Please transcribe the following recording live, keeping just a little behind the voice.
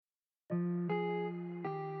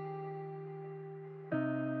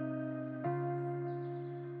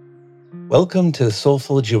Welcome to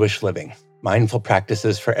Soulful Jewish Living, Mindful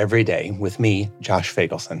Practices for Every Day with me, Josh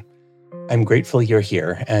Fagelson. I'm grateful you're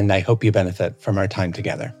here, and I hope you benefit from our time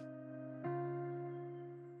together.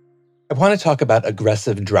 I want to talk about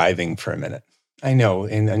aggressive driving for a minute. I know,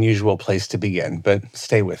 an unusual place to begin, but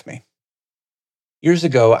stay with me. Years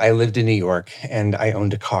ago, I lived in New York, and I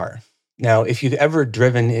owned a car. Now, if you've ever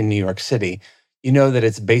driven in New York City, you know that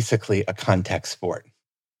it's basically a contact sport.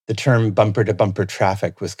 The term bumper-to-bumper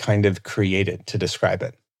traffic was kind of created to describe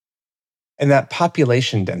it. And that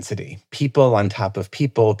population density, people on top of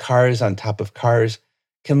people, cars on top of cars,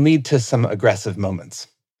 can lead to some aggressive moments.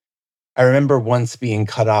 I remember once being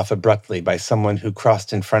cut off abruptly by someone who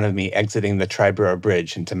crossed in front of me exiting the Triborough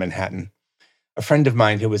Bridge into Manhattan. A friend of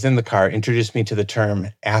mine who was in the car introduced me to the term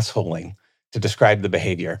assholing to describe the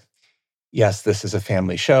behavior. Yes, this is a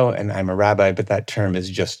family show, and I'm a rabbi, but that term is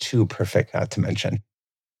just too perfect not to mention.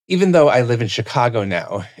 Even though I live in Chicago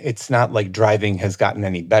now, it's not like driving has gotten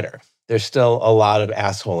any better. There's still a lot of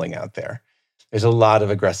assholing out there. There's a lot of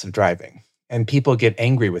aggressive driving, and people get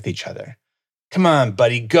angry with each other. Come on,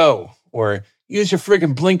 buddy, go, or use your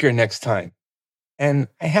friggin' blinker next time. And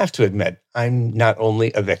I have to admit, I'm not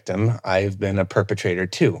only a victim, I've been a perpetrator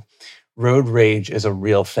too. Road rage is a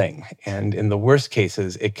real thing, and in the worst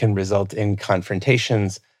cases, it can result in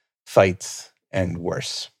confrontations, fights, and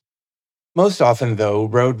worse. Most often, though,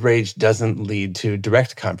 road rage doesn't lead to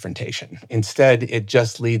direct confrontation. Instead, it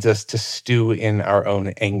just leads us to stew in our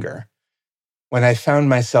own anger. When I found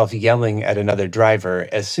myself yelling at another driver,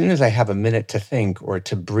 as soon as I have a minute to think or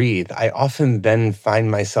to breathe, I often then find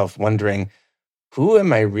myself wondering, who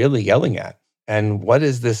am I really yelling at? And what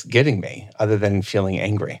is this getting me, other than feeling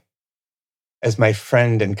angry? As my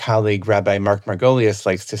friend and colleague, Rabbi Mark Margolius,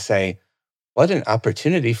 likes to say, what an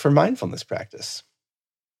opportunity for mindfulness practice.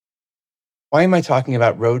 Why am I talking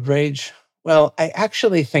about road rage? Well, I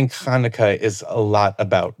actually think Hanukkah is a lot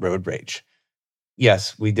about road rage.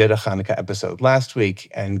 Yes, we did a Hanukkah episode last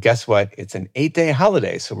week, and guess what? It's an 8-day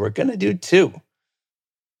holiday, so we're going to do 2.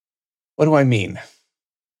 What do I mean?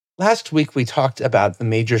 Last week, we talked about the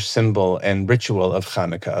major symbol and ritual of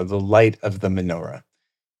Hanukkah, the light of the menorah.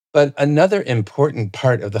 But another important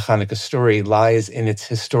part of the Hanukkah story lies in its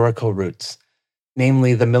historical roots,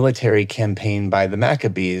 namely the military campaign by the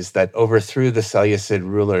Maccabees that overthrew the Seleucid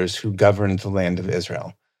rulers who governed the land of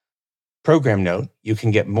Israel. Program note, you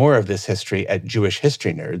can get more of this history at Jewish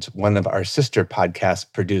History Nerds, one of our sister podcasts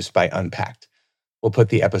produced by Unpacked. We'll put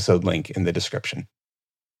the episode link in the description.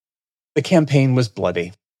 The campaign was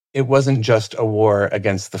bloody. It wasn't just a war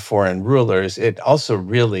against the foreign rulers, it also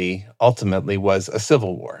really, ultimately, was a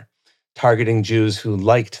civil war, targeting Jews who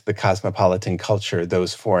liked the cosmopolitan culture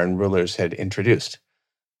those foreign rulers had introduced.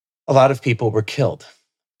 A lot of people were killed.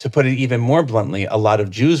 To put it even more bluntly, a lot of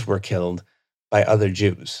Jews were killed by other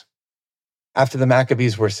Jews. After the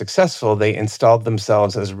Maccabees were successful, they installed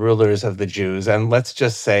themselves as rulers of the Jews, and let's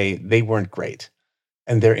just say they weren't great.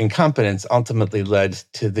 And their incompetence ultimately led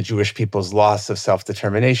to the Jewish people's loss of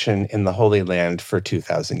self-determination in the Holy Land for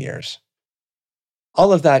 2,000 years.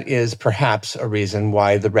 All of that is perhaps a reason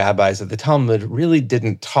why the rabbis of the Talmud really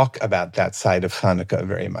didn't talk about that side of Hanukkah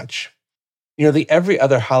very much. Nearly every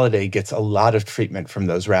other holiday gets a lot of treatment from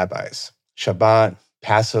those rabbis. Shabbat,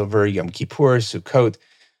 Passover, Yom Kippur, Sukkot,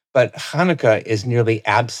 but Hanukkah is nearly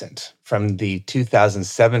absent from the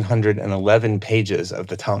 2,711 pages of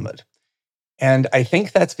the Talmud. And I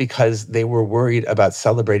think that's because they were worried about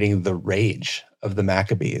celebrating the rage of the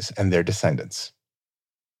Maccabees and their descendants.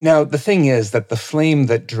 Now, the thing is that the flame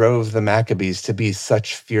that drove the Maccabees to be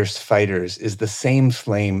such fierce fighters is the same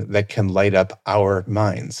flame that can light up our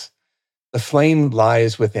minds. The flame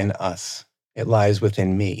lies within us. It lies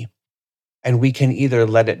within me. And we can either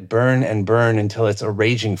let it burn and burn until it's a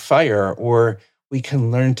raging fire, or we can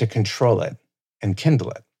learn to control it and kindle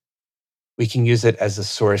it. We can use it as a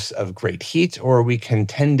source of great heat, or we can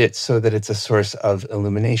tend it so that it's a source of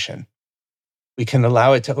illumination. We can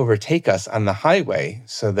allow it to overtake us on the highway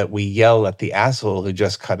so that we yell at the asshole who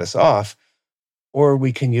just cut us off, or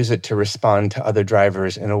we can use it to respond to other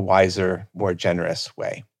drivers in a wiser, more generous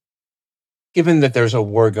way. Given that there's a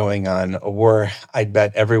war going on, a war I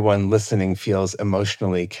bet everyone listening feels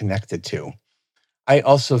emotionally connected to, I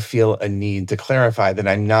also feel a need to clarify that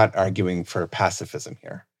I'm not arguing for pacifism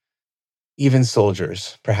here. Even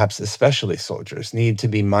soldiers, perhaps especially soldiers, need to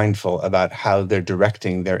be mindful about how they're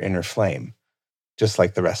directing their inner flame, just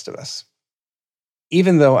like the rest of us.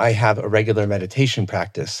 Even though I have a regular meditation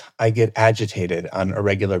practice, I get agitated on a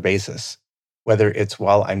regular basis, whether it's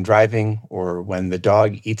while I'm driving or when the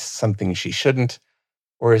dog eats something she shouldn't,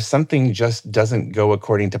 or something just doesn't go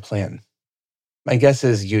according to plan. My guess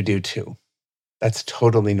is you do too. That's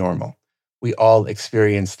totally normal. We all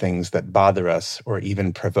experience things that bother us or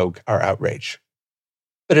even provoke our outrage.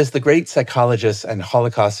 But as the great psychologist and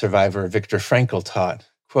Holocaust survivor Viktor Frankl taught,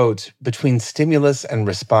 quote, "Between stimulus and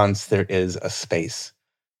response, there is a space.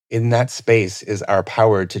 In that space is our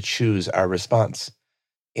power to choose our response.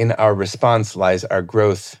 In our response lies our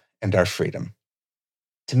growth and our freedom."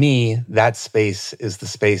 To me, that space is the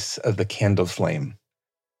space of the candle flame,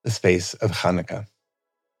 the space of Hanukkah.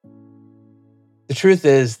 The truth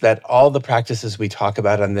is that all the practices we talk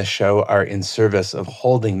about on this show are in service of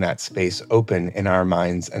holding that space open in our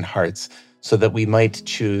minds and hearts so that we might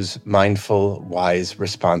choose mindful, wise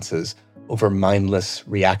responses over mindless,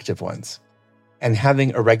 reactive ones. And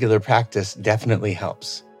having a regular practice definitely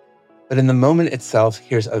helps. But in the moment itself,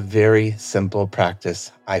 here's a very simple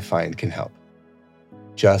practice I find can help.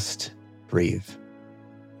 Just breathe.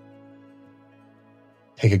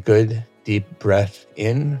 Take a good, deep breath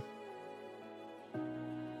in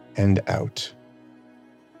and out.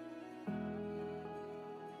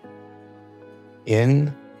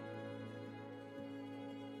 In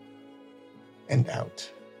and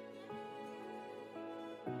out.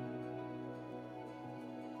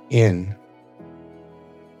 In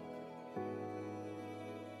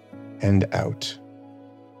and out.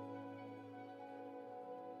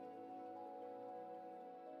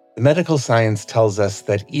 The medical science tells us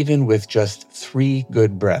that even with just 3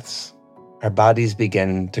 good breaths, our bodies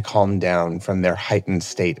begin to calm down from their heightened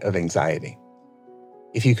state of anxiety.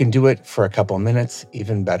 If you can do it for a couple minutes,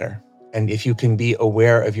 even better. And if you can be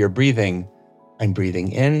aware of your breathing, I'm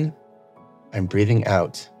breathing in, I'm breathing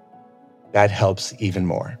out, that helps even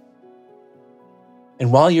more.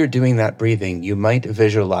 And while you're doing that breathing, you might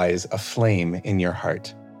visualize a flame in your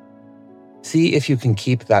heart. See if you can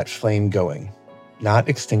keep that flame going, not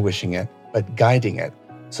extinguishing it, but guiding it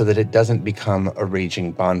so that it doesn't become a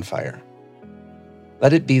raging bonfire.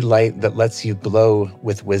 Let it be light that lets you glow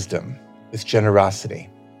with wisdom, with generosity,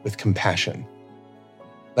 with compassion.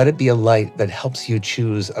 Let it be a light that helps you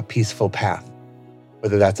choose a peaceful path,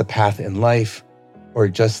 whether that's a path in life or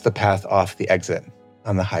just the path off the exit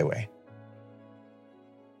on the highway.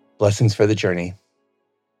 Blessings for the journey.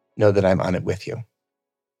 Know that I'm on it with you.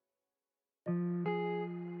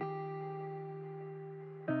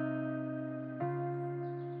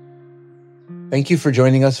 Thank you for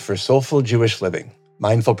joining us for Soulful Jewish Living,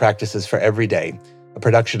 Mindful Practices for Every Day, a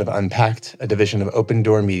production of Unpacked, a division of Open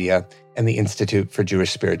Door Media, and the Institute for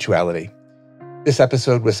Jewish Spirituality. This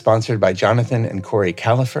episode was sponsored by Jonathan and Corey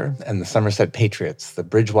Califer and the Somerset Patriots, the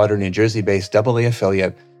Bridgewater, New Jersey-based AA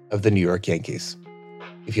affiliate of the New York Yankees.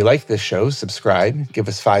 If you like this show, subscribe, give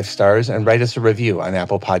us 5 stars, and write us a review on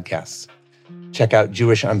Apple Podcasts. Check out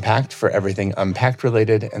Jewish Unpacked for everything Unpacked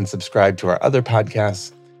related, and subscribe to our other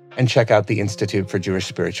podcasts, and check out the Institute for Jewish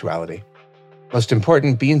Spirituality. Most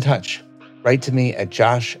important, be in touch. Write to me at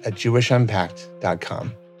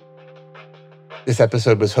josh@jewishunpacked.com. This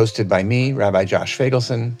episode was hosted by me, Rabbi Josh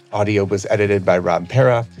Fagelson. Audio was edited by Rob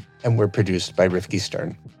Pera, and we're produced by Rifki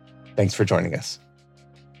Stern. Thanks for joining us.